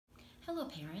Hello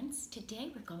parents,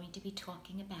 today we're going to be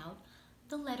talking about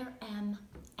the letter M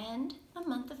and the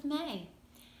month of May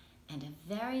and a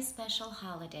very special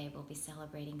holiday we'll be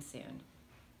celebrating soon.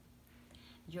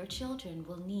 Your children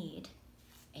will need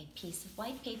a piece of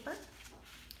white paper,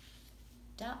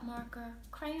 dot marker,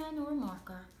 crayon or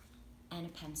marker, and a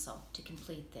pencil to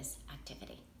complete this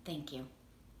activity. Thank you.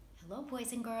 Hello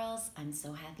boys and girls, I'm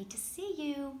so happy to see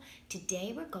you.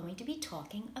 Today we're going to be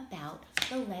talking about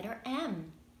the letter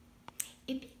M.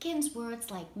 It begins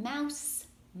words like mouse,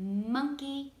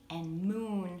 monkey, and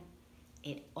moon.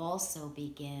 It also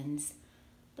begins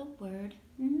the word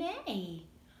May.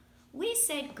 We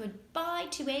said goodbye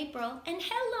to April and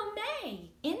hello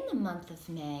May. In the month of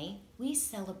May, we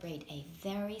celebrate a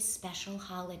very special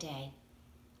holiday.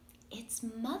 It's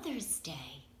Mother's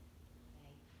Day.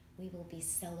 We will be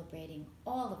celebrating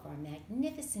all of our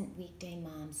magnificent weekday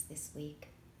moms this week.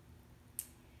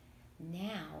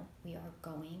 Now we are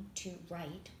going to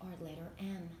write our letter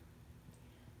M.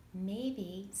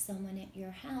 Maybe someone at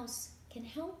your house can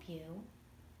help you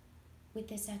with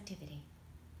this activity.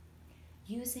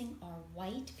 Using our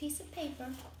white piece of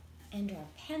paper and our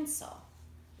pencil,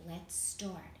 let's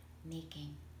start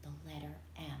making the letter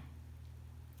M.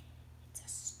 It's a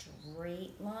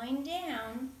straight line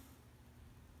down.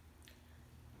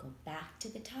 Go back to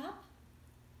the top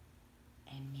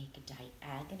and make a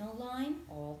diagonal line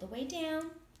all the way down.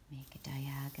 Make a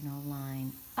diagonal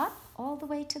line up all the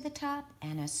way to the top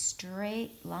and a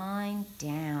straight line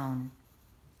down.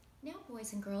 Now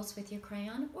boys and girls, with your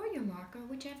crayon or your marker,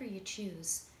 whichever you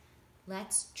choose,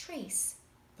 let's trace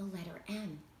the letter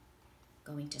M.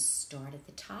 Going to start at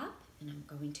the top and I'm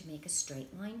going to make a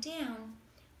straight line down.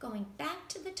 Going back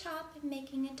to the top and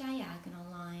making a diagonal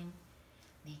line.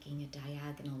 Making a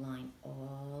diagonal line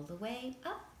all the way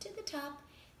up to the top,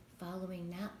 following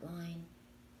that line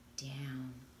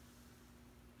down.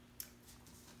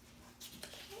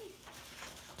 Okay,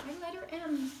 our letter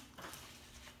M.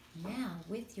 Now,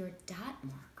 with your dot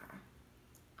marker,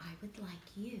 I would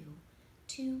like you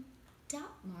to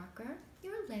dot marker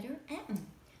your letter M,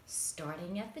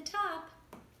 starting at the top,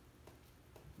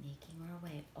 making our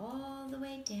way all the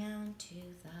way down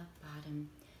to the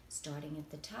bottom. Starting at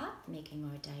the top, making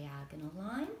our diagonal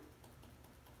line,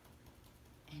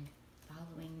 and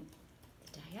following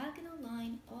the diagonal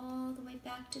line all the way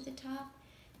back to the top,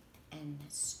 and a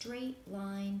straight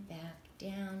line back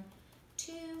down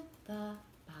to the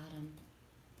bottom.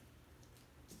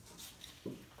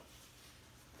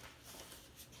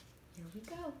 Here we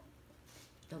go.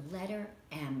 The letter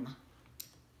M.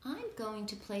 I'm going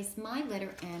to place my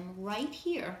letter M right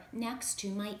here next to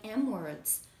my M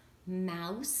words.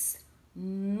 Mouse,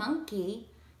 monkey,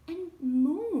 and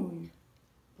moon.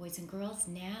 Boys and girls,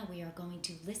 now we are going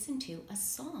to listen to a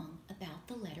song about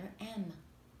the letter M.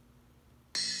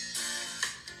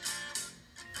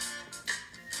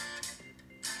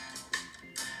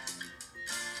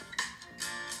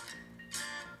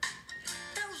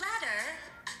 The letter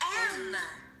M.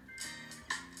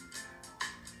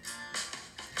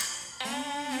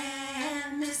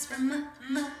 M is for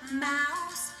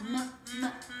mouse,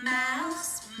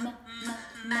 mouse,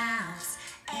 mouse.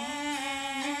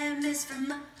 M is for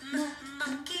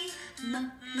monkey,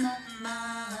 monkey.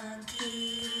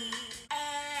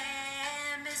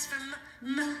 M is for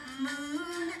moon,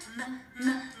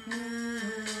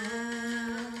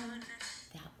 moon.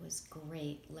 That was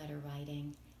great letter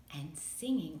writing and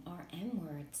singing our M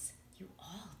words. You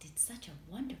all did such a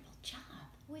wonderful job.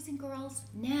 Boys and girls,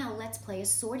 now let's play a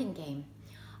sorting game.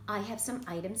 I have some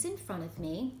items in front of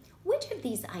me. Which of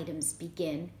these items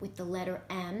begin with the letter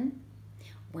M?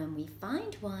 When we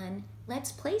find one,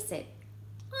 let's place it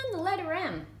on the letter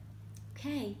M.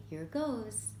 Okay, here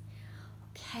goes.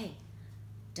 Okay,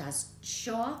 does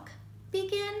chalk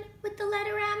begin with the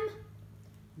letter M?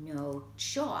 No,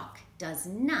 chalk does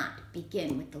not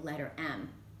begin with the letter M.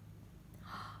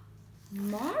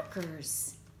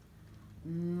 Markers.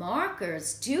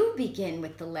 Markers do begin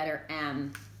with the letter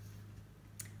M.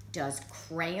 Does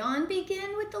crayon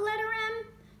begin with the letter M?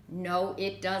 No,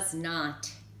 it does not.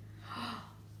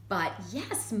 But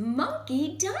yes,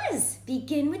 monkey does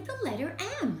begin with the letter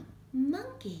M.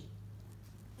 Monkey.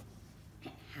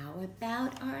 How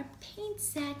about our paint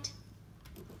set?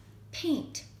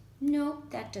 Paint. Nope,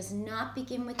 that does not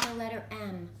begin with the letter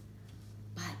M.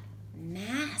 But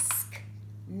mask.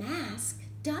 Mask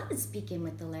does begin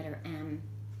with the letter M.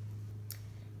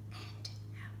 And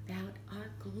how about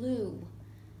our glue?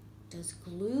 Does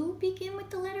glue begin with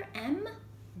the letter M?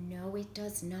 No, it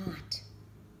does not.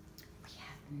 We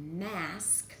have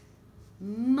mask,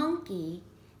 monkey,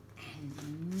 and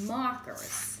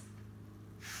markers.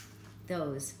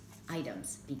 Those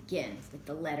items begin with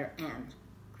the letter M.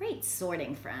 Great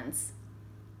sorting, friends.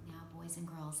 Now, boys and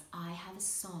girls, I have a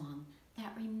song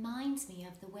that reminds me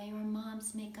of the way our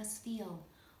moms make us feel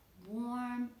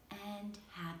warm and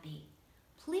happy.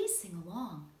 Please sing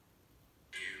along.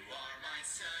 You are my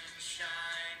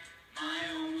sunshine, my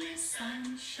only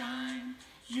sunshine.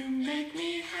 You make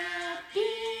me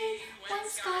happy when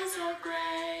skies are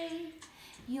gray.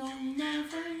 You'll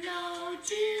never know,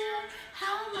 dear,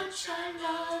 how much I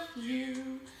love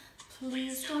you.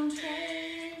 Please don't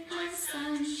take my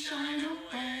sunshine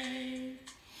away.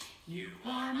 You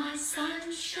are my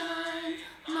sunshine,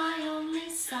 my only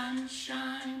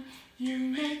sunshine. You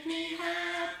make me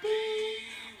happy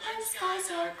when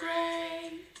skies are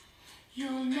gray.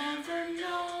 You'll never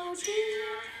know, dear,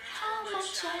 how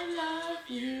much I love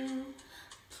you.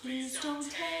 Please don't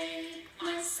take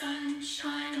my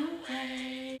sunshine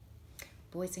away.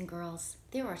 Boys and girls,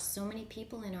 there are so many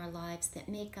people in our lives that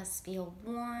make us feel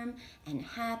warm and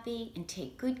happy and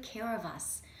take good care of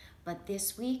us. But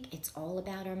this week, it's all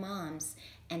about our moms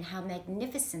and how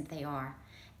magnificent they are,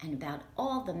 and about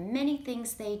all the many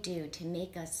things they do to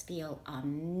make us feel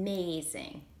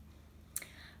amazing.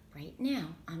 Right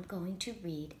now, I'm going to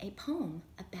read a poem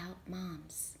about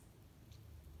moms.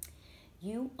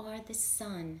 You are the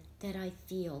sun that I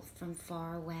feel from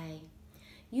far away.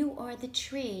 You are the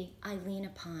tree I lean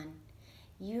upon.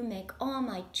 You make all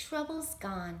my troubles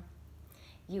gone.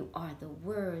 You are the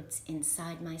words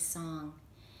inside my song.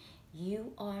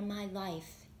 You are my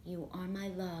life. You are my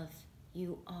love.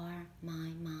 You are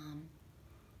my mom.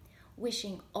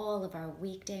 Wishing all of our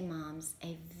weekday moms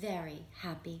a very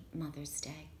happy Mother's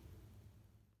Day.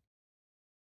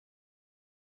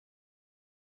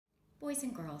 Boys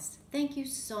and girls, thank you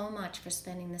so much for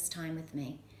spending this time with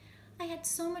me. I had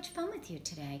so much fun with you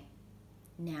today.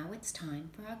 Now it's time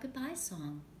for our goodbye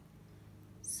song.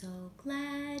 So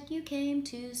glad you came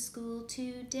to school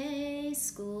today,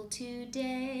 school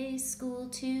today, school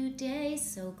today.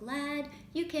 So glad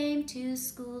you came to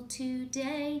school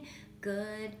today.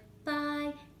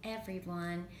 Goodbye,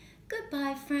 everyone.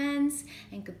 Goodbye, friends,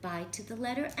 and goodbye to the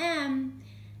letter M.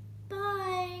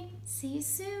 Bye. See you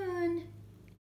soon.